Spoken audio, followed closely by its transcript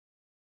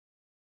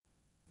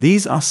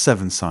These are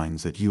 7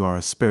 signs that you are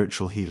a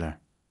spiritual healer.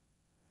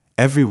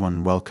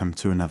 Everyone, welcome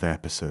to another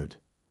episode.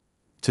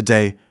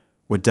 Today,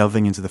 we're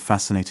delving into the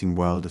fascinating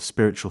world of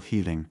spiritual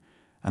healing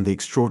and the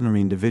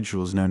extraordinary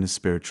individuals known as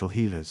spiritual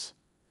healers.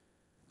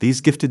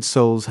 These gifted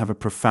souls have a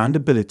profound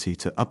ability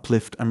to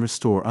uplift and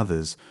restore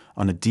others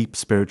on a deep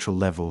spiritual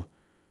level,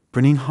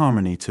 bringing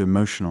harmony to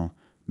emotional,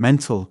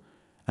 mental,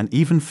 and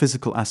even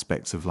physical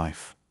aspects of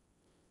life.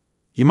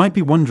 You might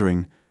be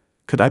wondering,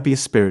 could I be a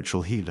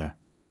spiritual healer?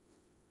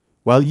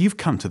 Well, you've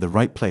come to the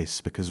right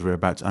place because we're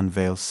about to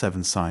unveil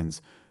 7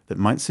 signs that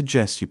might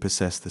suggest you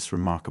possess this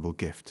remarkable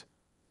gift.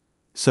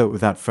 So,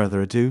 without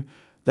further ado,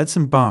 let's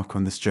embark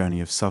on this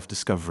journey of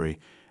self-discovery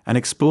and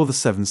explore the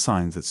 7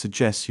 signs that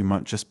suggest you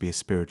might just be a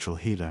spiritual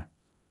healer.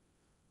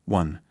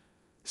 1.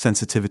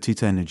 Sensitivity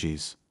to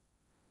energies.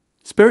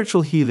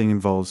 Spiritual healing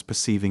involves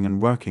perceiving and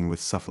working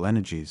with subtle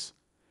energies.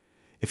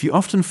 If you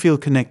often feel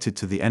connected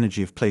to the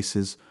energy of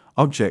places,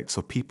 objects,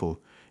 or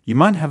people, you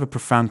might have a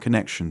profound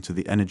connection to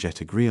the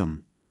energetic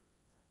realm.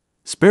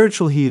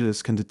 Spiritual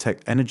healers can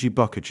detect energy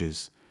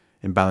blockages,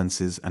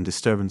 imbalances, and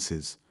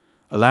disturbances,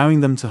 allowing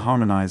them to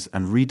harmonize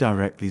and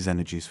redirect these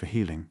energies for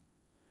healing.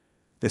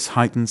 This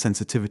heightened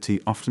sensitivity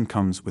often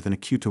comes with an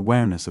acute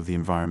awareness of the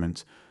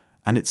environment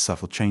and its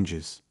subtle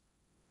changes.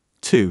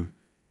 2.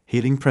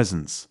 Healing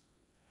presence.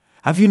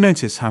 Have you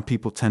noticed how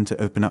people tend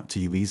to open up to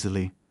you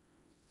easily?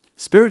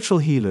 Spiritual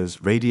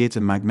healers radiate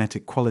a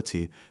magnetic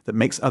quality that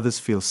makes others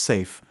feel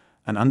safe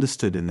and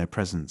understood in their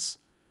presence.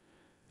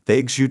 They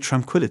exude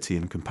tranquility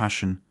and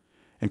compassion,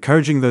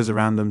 encouraging those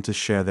around them to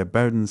share their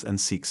burdens and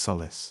seek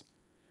solace.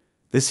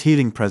 This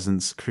healing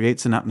presence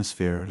creates an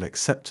atmosphere of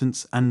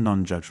acceptance and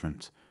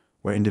non-judgment,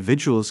 where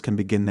individuals can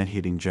begin their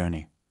healing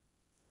journey.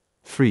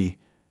 3.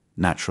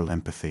 Natural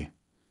empathy.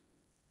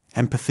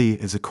 Empathy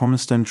is a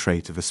cornerstone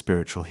trait of a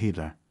spiritual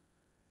healer.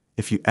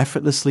 If you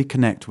effortlessly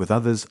connect with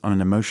others on an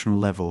emotional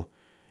level,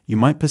 you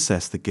might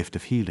possess the gift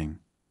of healing.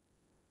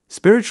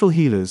 Spiritual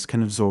healers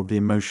can absorb the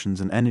emotions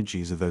and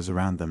energies of those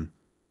around them,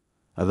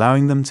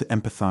 allowing them to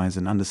empathize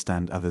and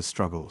understand others'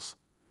 struggles.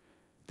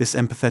 This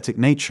empathetic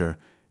nature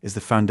is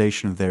the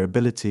foundation of their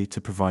ability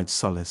to provide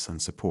solace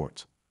and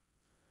support.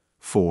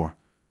 4.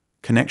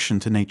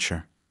 Connection to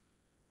nature.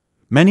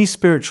 Many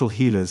spiritual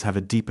healers have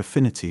a deep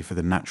affinity for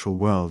the natural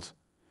world.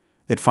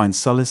 They'd find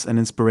solace and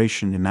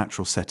inspiration in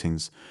natural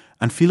settings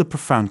and feel a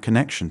profound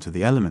connection to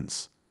the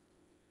elements.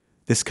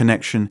 This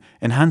connection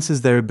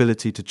enhances their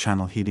ability to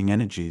channel healing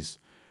energies,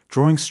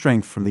 drawing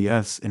strength from the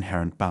Earth's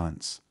inherent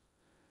balance.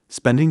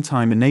 Spending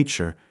time in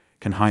nature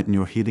can heighten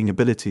your healing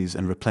abilities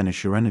and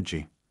replenish your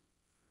energy.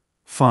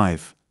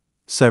 5.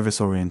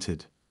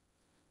 Service-oriented.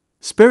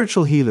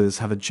 Spiritual healers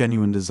have a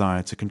genuine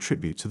desire to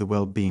contribute to the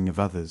well-being of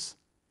others.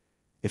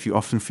 If you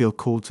often feel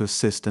called to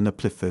assist and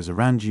uplift those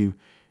around you,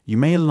 you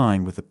may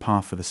align with the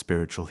path of a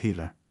spiritual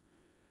healer.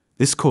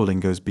 This calling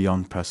goes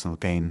beyond personal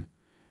gain.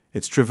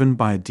 It's driven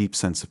by a deep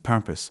sense of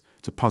purpose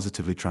to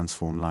positively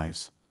transform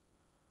lives.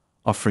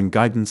 Offering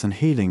guidance and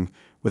healing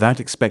without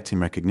expecting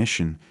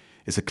recognition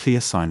is a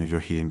clear sign of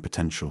your healing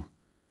potential.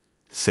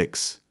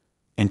 6.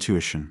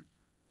 Intuition.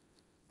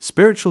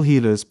 Spiritual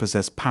healers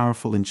possess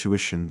powerful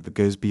intuition that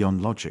goes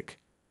beyond logic.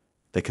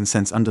 They can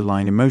sense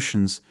underlying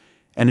emotions,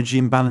 energy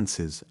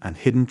imbalances, and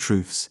hidden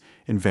truths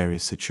in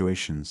various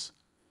situations.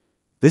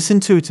 This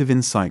intuitive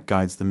insight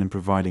guides them in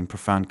providing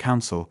profound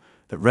counsel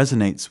that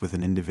resonates with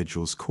an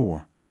individual's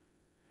core.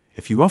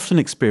 If you often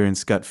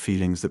experience gut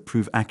feelings that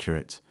prove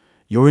accurate,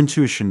 your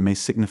intuition may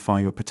signify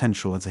your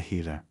potential as a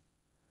healer.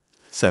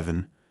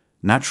 7.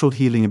 Natural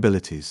healing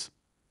abilities.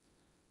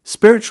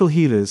 Spiritual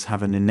healers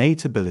have an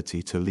innate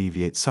ability to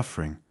alleviate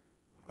suffering,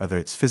 whether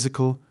it's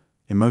physical,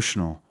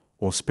 emotional,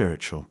 or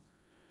spiritual.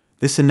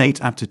 This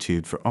innate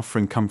aptitude for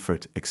offering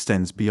comfort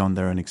extends beyond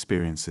their own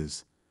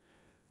experiences.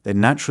 They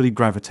naturally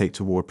gravitate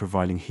toward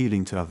providing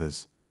healing to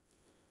others.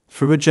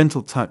 Through a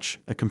gentle touch,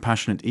 a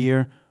compassionate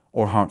ear,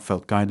 or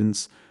heartfelt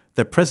guidance,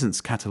 their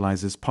presence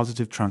catalyzes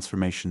positive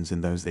transformations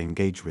in those they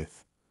engage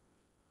with.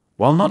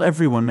 While not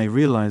everyone may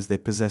realize they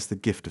possess the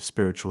gift of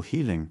spiritual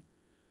healing,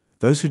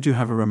 those who do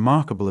have a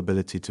remarkable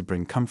ability to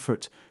bring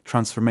comfort,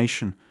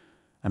 transformation,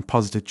 and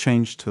positive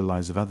change to the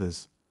lives of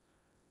others.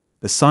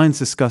 The signs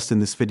discussed in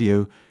this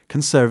video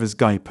can serve as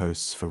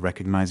guideposts for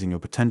recognizing your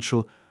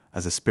potential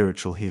as a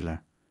spiritual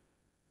healer.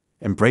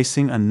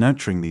 Embracing and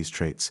nurturing these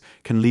traits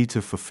can lead to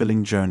a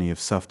fulfilling journey of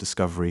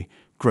self-discovery,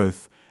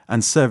 growth,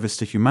 and service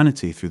to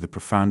humanity through the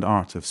profound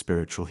art of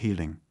spiritual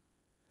healing.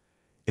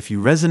 If you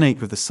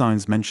resonate with the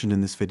signs mentioned in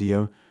this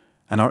video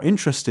and are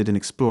interested in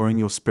exploring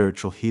your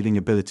spiritual healing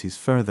abilities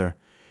further,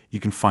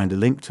 you can find a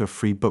link to a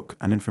free book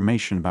and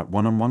information about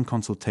one-on-one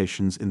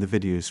consultations in the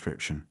video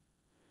description.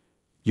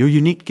 Your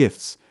unique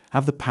gifts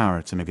have the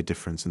power to make a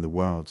difference in the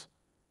world.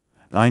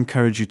 I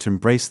encourage you to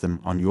embrace them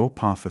on your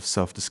path of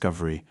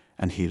self-discovery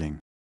and healing.